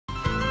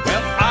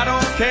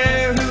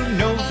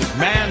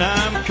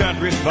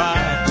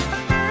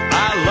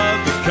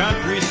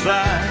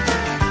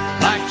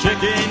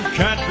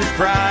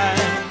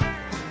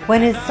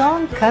When his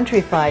song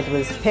Countrified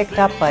was picked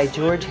up by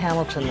George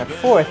Hamilton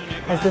IV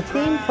as the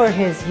theme for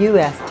his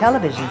U.S.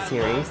 television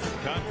series,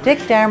 Dick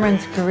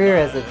Damron's career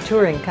as a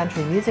touring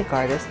country music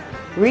artist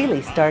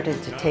really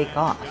started to take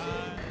off.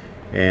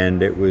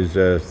 And it was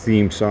a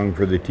theme song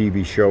for the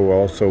TV show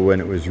also when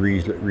it was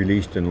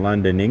released in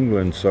London,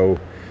 England. So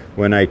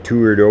when I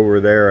toured over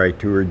there, I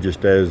toured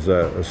just as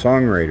a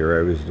songwriter.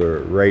 I was the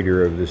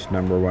writer of this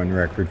 #1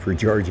 record for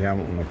George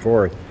Hamilton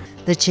IV.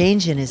 The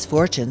change in his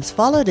fortunes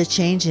followed a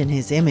change in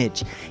his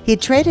image. He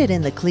traded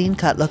in the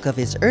clean-cut look of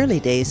his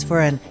early days for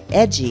an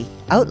edgy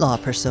outlaw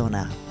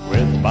persona.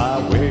 With my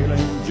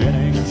Waylon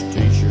Jennings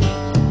t-shirt,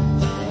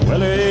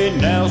 Willie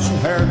Nelson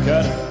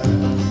haircut,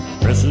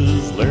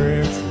 Chris's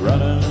lyrics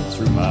running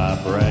through my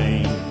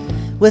brain.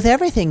 With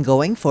everything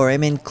going for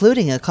him,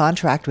 including a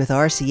contract with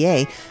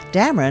RCA,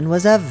 Damron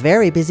was a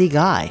very busy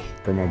guy.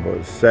 From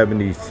about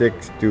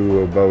 76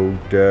 to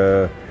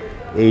about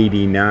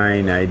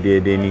 89, I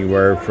did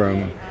anywhere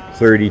from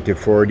 30 to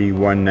 40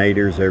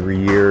 one-nighters every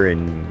year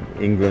in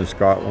England,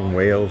 Scotland,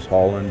 Wales,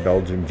 Holland,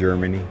 Belgium,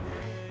 Germany.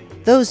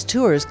 Those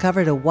tours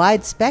covered a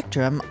wide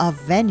spectrum of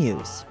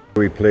venues.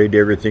 We played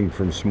everything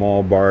from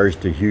small bars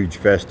to huge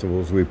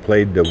festivals. We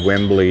played the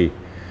Wembley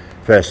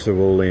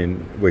Festival,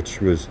 which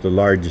was the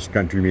largest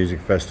country music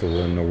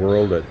festival in the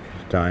world at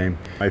the time.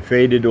 My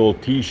faded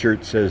old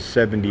t-shirt says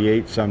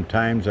 78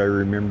 sometimes. I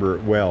remember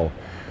it well.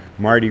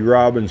 Marty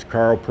Robbins,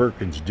 Carl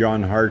Perkins,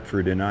 John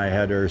Hartford, and I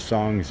had our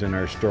songs and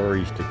our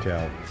stories to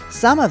tell.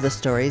 Some of the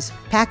stories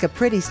pack a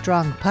pretty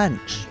strong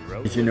punch.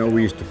 As you know,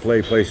 we used to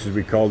play places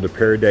we called the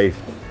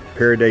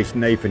Paradise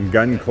Knife and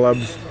Gun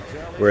Clubs,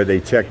 where they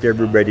checked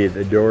everybody at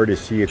the door to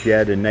see if you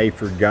had a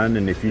knife or gun,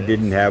 and if you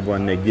didn't have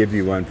one, they'd give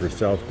you one for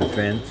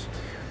self-defense.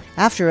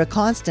 After a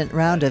constant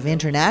round of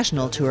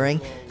international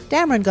touring,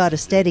 Damron got a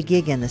steady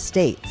gig in the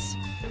States.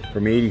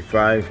 From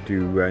 85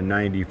 to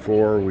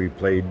 94, we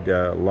played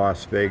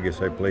Las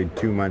Vegas. I played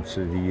 2 months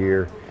of the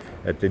year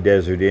at the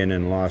Desert Inn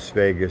in Las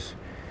Vegas,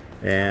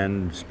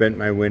 and spent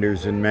my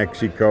winters in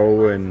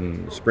Mexico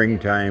and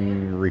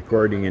springtime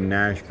recording in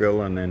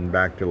Nashville, and then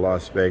back to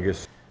Las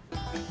Vegas.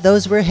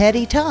 Those were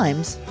heady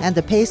times, and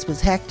the pace was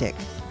hectic.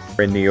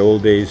 In the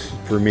old days,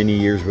 for many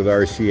years with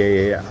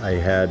RCA, I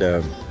had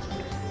a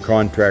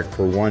contract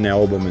for 1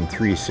 album and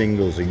 3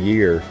 singles a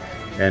year,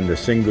 and the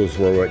singles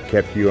were what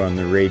kept you on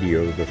the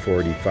radio, the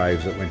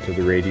 45s that went to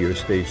the radio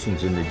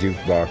stations and the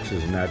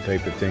jukeboxes and that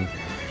type of thing.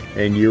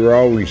 And you were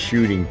always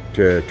shooting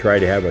to try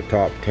to have a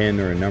top 10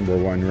 or a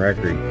 #1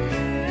 record.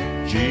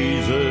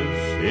 Jesus,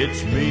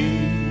 it's me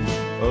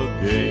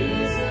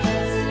again.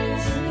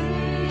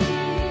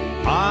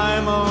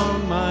 I'm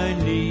on my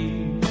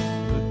knees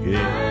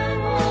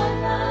again,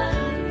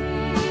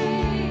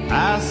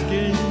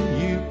 asking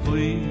you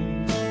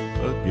please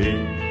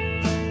again,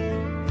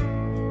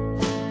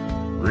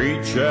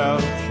 reach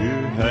out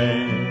your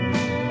hand.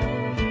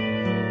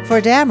 For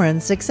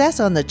Damron, success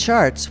on the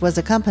charts was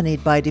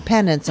accompanied by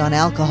dependence on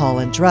alcohol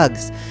and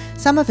drugs.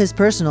 Some of his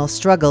personal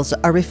struggles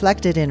are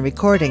reflected in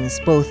recordings,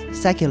 both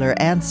secular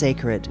and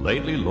sacred.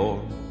 Lately,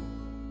 Lord,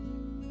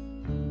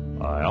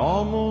 I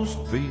almost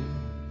feel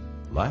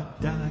like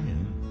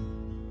dying.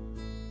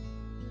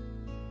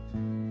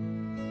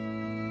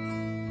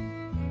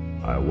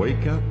 I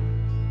wake up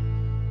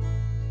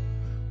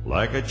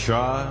like a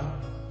child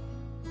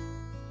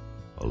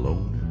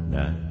alone at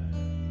night.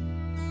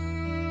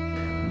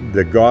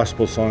 The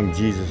gospel song,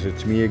 Jesus,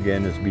 It's Me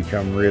Again, has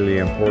become really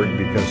important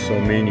because so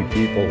many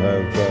people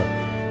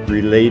have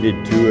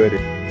related to it.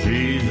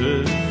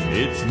 Jesus,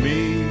 it's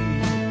me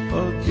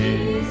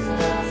again.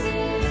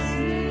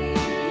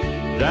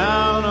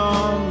 Down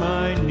on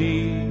my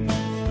knees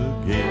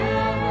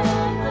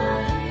again,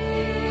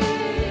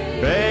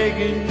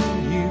 begging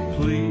you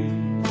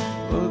please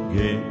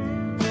again,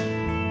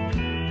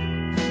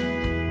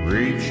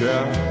 reach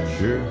out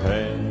your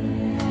hand.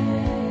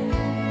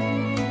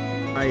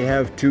 I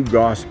have 2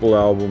 gospel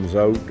albums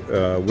out,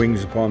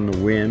 Wings Upon the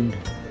Wind,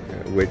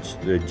 which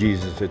the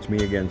Jesus It's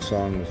Me Again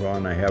song was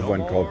on. I have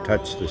one called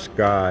Touch the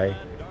Sky,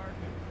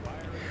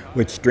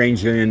 which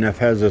strangely enough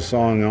has a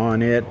song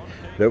on it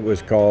that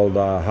was called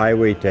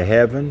Highway to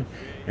Heaven,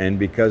 and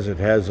because it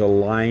has a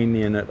line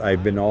in it,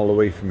 I've been all the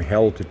way from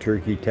hell to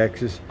Turkey,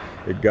 Texas,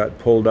 it got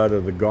pulled out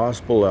of the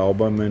gospel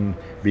album and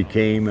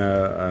became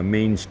a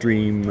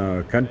mainstream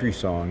country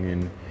song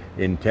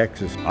in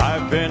Texas.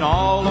 I've been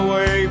all the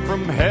way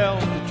from hell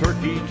to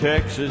Turkey,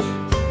 Texas,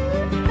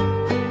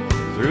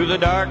 through the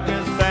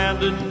darkness and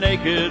the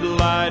naked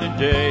light of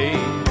day.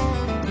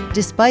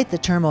 Despite the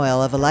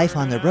turmoil of a life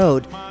on the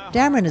road,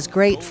 Damron is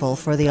grateful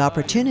for the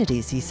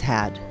opportunities he's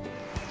had.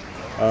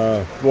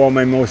 Well,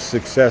 my most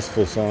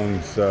successful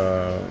songs,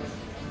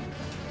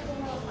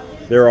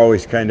 they're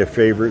always kind of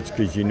favorites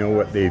because you know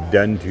what they've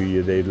done to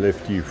you. They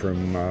lift you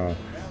from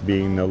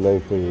being the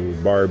local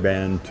bar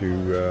band to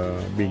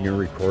being a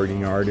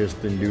recording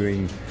artist and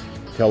doing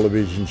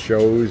television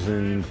shows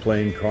and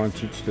playing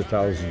concerts to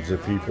thousands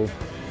of people.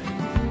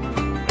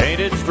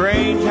 Ain't it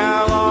strange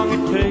how long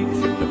it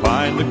takes to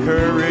find the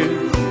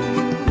courage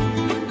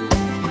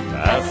to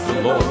ask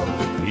the Lord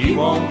if He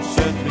won't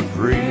set me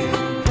free.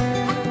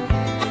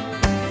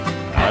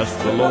 Ask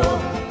the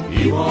Lord,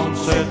 He won't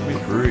set me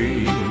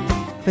free.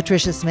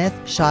 Patricia Smith,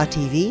 Shaw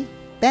TV,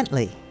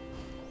 Bentley.